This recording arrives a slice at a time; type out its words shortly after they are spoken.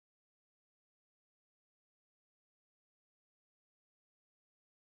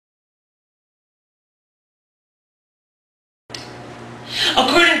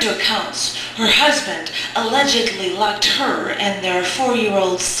to accounts, her husband allegedly locked her and their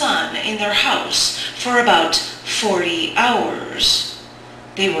 4-year-old son in their house for about 40 hours.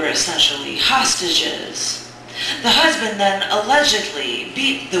 They were essentially hostages. The husband then allegedly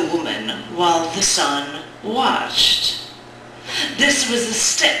beat the woman while the son watched. This was the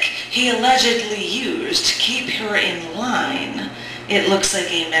stick he allegedly used to keep her in line. It looks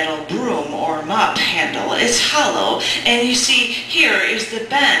like a metal broom or mop handle. It's hollow, and you see here is the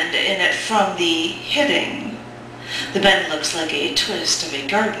bend in it from the hitting. The bend looks like a twist of a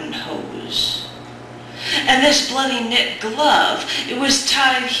garden hose. And this bloody knit glove, it was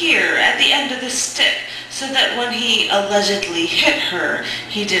tied here at the end of the stick so that when he allegedly hit her,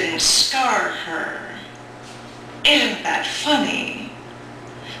 he didn't scar her. Isn't that funny?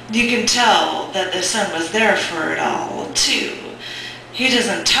 You can tell that the son was there for it all, too. He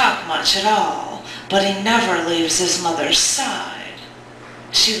doesn't talk much at all, but he never leaves his mother's side.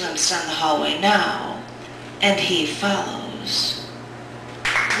 She limps down the hallway now, and he follows.